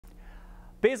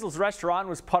Basil's restaurant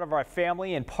was part of our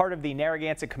family and part of the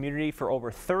Narragansett community for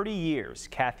over 30 years.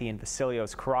 Kathy and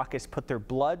Vasilios Kourakis put their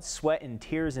blood, sweat, and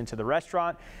tears into the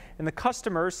restaurant, and the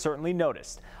customers certainly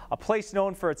noticed. A place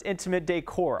known for its intimate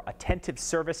decor, attentive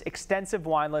service, extensive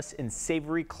wine lists, and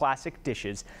savory classic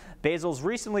dishes, Basil's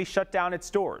recently shut down its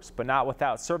doors, but not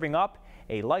without serving up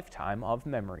a lifetime of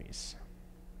memories.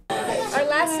 Our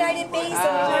last night at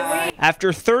Basil.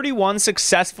 After 31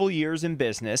 successful years in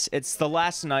business, it's the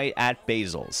last night at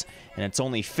Basil's. And it's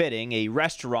only fitting a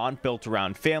restaurant built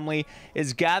around family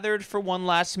is gathered for one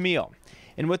last meal.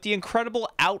 And with the incredible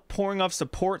outpouring of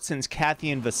support since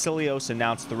Kathy and Vasilios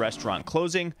announced the restaurant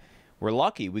closing, we're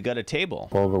lucky we got a table.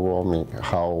 Overwhelming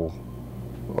how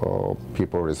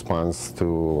people respond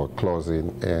to a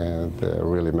closing, and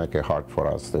really make it hard for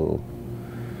us to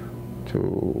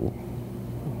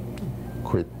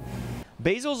quit.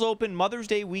 Basil's opened Mother's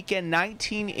Day weekend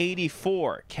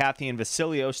 1984. Kathy and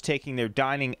Vasilios taking their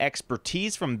dining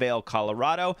expertise from Vail,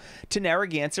 Colorado to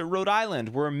Narragansett, Rhode Island,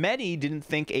 where many didn't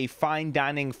think a fine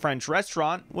dining French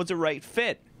restaurant was a right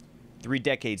fit. 3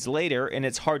 decades later, and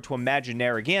it's hard to imagine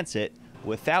Narragansett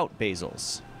without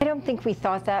Basil's. I don't think we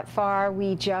thought that far.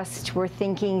 We just were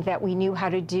thinking that we knew how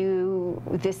to do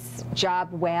this job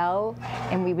well,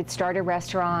 and we would start a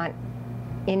restaurant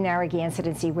in Narragansett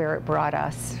and see where it brought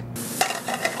us.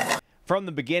 From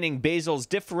the beginning, Basil's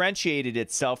differentiated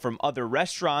itself from other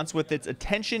restaurants with its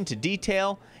attention to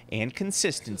detail and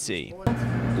consistency.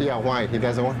 Yeah, why? He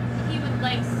doesn't want? He would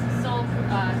like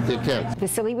He can't.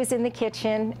 Vasily was in the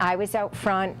kitchen, I was out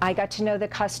front, I got to know the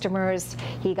customers,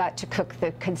 he got to cook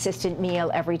the consistent meal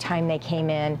every time they came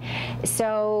in.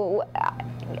 So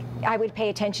I would pay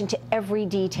attention to every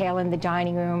detail in the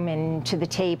dining room and to the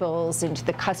tables and to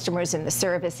the customers and the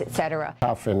service, etc.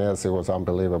 Our finesse, it was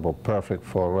unbelievable, perfect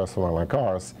for a restaurant like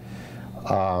ours.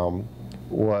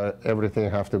 Where everything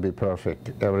have to be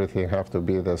perfect, everything have to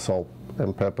be the salt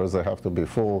and peppers, they have to be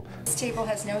full. This table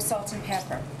has no salt and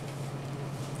pepper.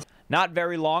 Not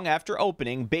very long after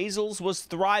opening, Basil's was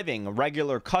thriving.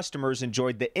 Regular customers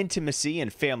enjoyed the intimacy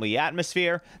and family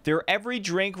atmosphere, their every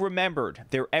drink remembered,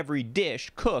 their every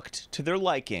dish cooked to their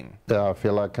liking. I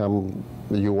feel like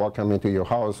you welcome into your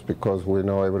house because we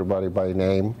know everybody by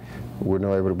name, we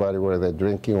know everybody where they're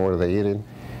drinking, where they're eating.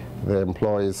 The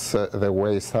employees, the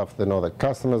wait staff, they know the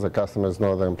customers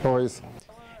know the employees.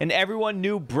 And everyone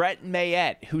knew Brett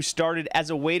Mayette, who started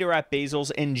as a waiter at Basil's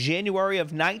in January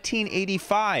of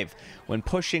 1985, when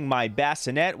pushing my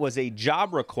bassinet was a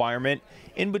job requirement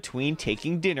in between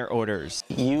taking dinner orders.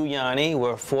 You, Yanni,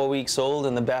 were 4 weeks old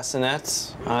in the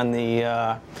bassinets on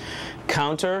the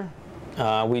counter.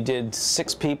 We did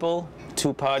 6 people,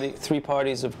 3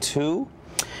 parties of 2.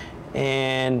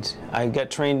 And I got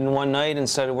trained in one night and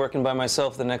started working by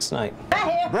myself the next night.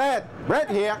 Brett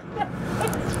here.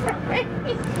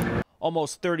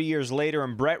 Almost 30 years later,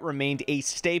 and Brett remained a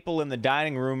staple in the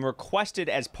dining room, requested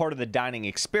as part of the dining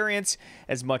experience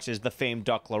as much as the famed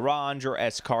duck l'orange or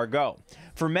escargot.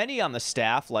 For many on the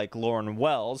staff, like Lauren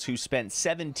Wells, who spent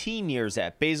 17 years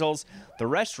at Basil's, the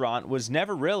restaurant was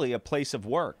never really a place of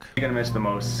work. What are you going to miss the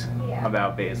most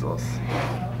about Basil's?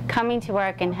 coming to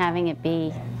work and having it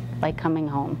be like coming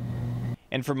home.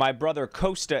 And for my brother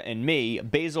Costa and me,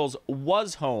 Basil's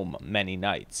was home many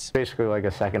nights. Basically like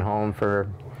a second home for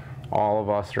all of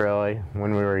us, really.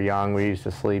 When we were young, we used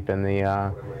to sleep in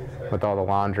the with all the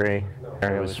laundry.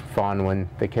 It was fun when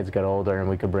the kids got older and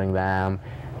we could bring them,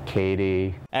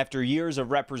 Katie. After years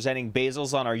of representing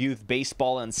Basil's on our youth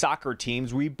baseball and soccer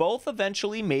teams, we both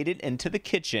eventually made it into the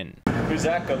kitchen. Who's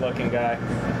that good-looking guy?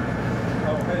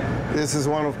 This is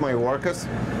one of my workers.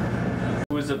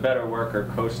 Who is a better worker,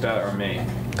 Costa or me?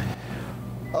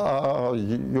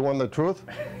 You want the truth?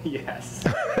 Yes.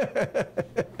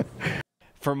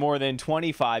 For more than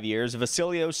 25 years,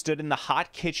 Vasilios stood in the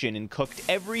hot kitchen and cooked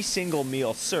every single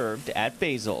meal served at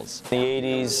Basil's. In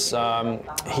the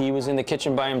 80s, he was in the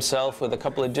kitchen by himself with a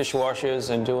couple of dishwashers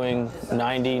and doing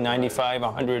 90, 95,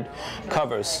 100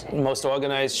 covers. Most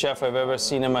organized chef I've ever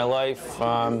seen in my life.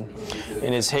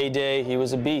 In his heyday, he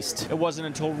was a beast. It wasn't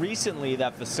until recently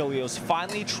that Vasilios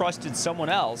finally trusted someone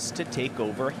else to take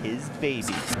over his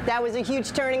baby. That was a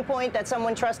huge turning point that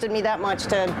someone trusted me that much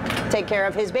to take care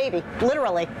of his baby,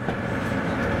 literally.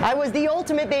 I was the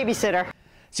ultimate babysitter.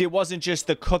 See, it wasn't just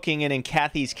the cooking and, in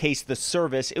Kathy's case, the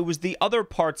service. It was the other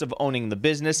parts of owning the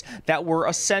business that were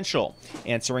essential.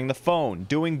 Answering the phone,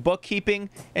 doing bookkeeping,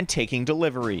 and taking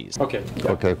deliveries. Okay.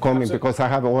 Okay, call me because I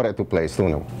have an order to place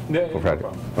sooner. No Friday.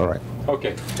 problem. All right.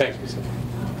 Okay, thanks.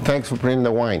 Thanks for bringing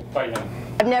the wine. Bye, Jan.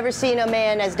 I've never seen a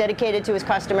man as dedicated to his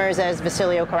customers as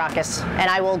Basil Kourakis, and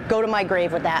I will go to my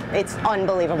grave with that. It's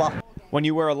unbelievable. When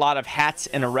you wear a lot of hats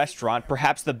in a restaurant,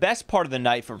 perhaps the best part of the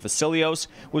night for Vasilios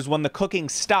was when the cooking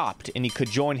stopped and he could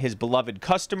join his beloved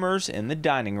customers in the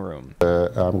dining room.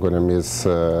 I'm going to miss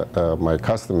my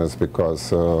customers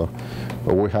because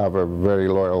we have a very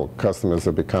loyal customers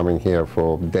that be coming here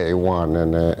for day one,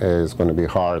 and it's going to be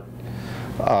hard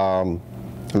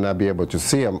not be able to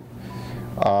see them.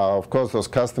 Of course, those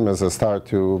customers start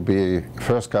to be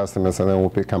first customers, and then will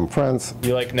become friends.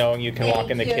 You like knowing you can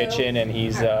walk in the kitchen and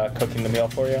he's cooking the meal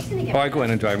for you? Oh, I go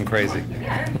in and drive him crazy.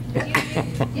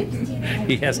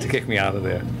 He has to kick me out of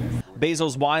there.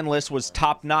 Basil's wine list was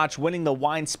top-notch, winning the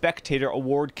Wine Spectator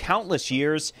Award countless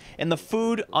years, and the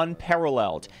food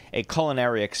unparalleled, a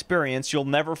culinary experience you'll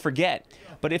never forget.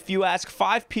 But if you ask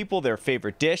 5 people their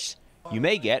favorite dish, you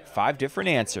may get 5 different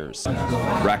answers.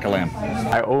 Rack of lamb.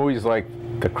 I always like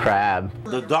the crab.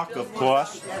 The duck, of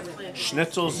course.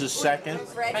 Schnitzels is second.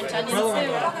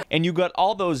 And you got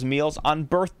all those meals on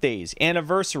birthdays,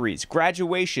 anniversaries,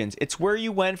 graduations. It's where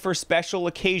you went for special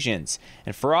occasions.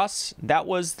 And for us, that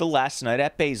was the last night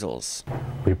at Basil's.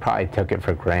 We probably took it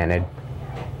for granted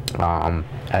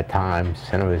at times,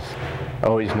 and it was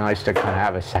always nice to kind of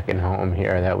have a second home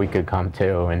here that we could come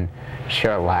to and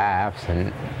share laughs,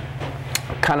 and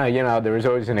kind of, you know, there was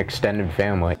always an extended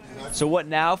family. So what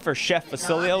now for Chef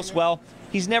Vasilios? Well,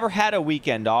 he's never had a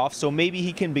weekend off, so maybe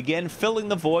he can begin filling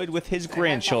the void with his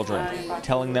grandchildren,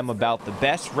 telling them about the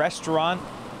best restaurant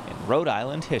in Rhode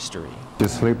Island history.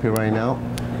 She's sleepy right now,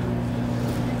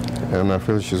 and I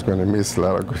feel she's going to miss a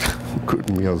lot of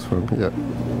good meals from here.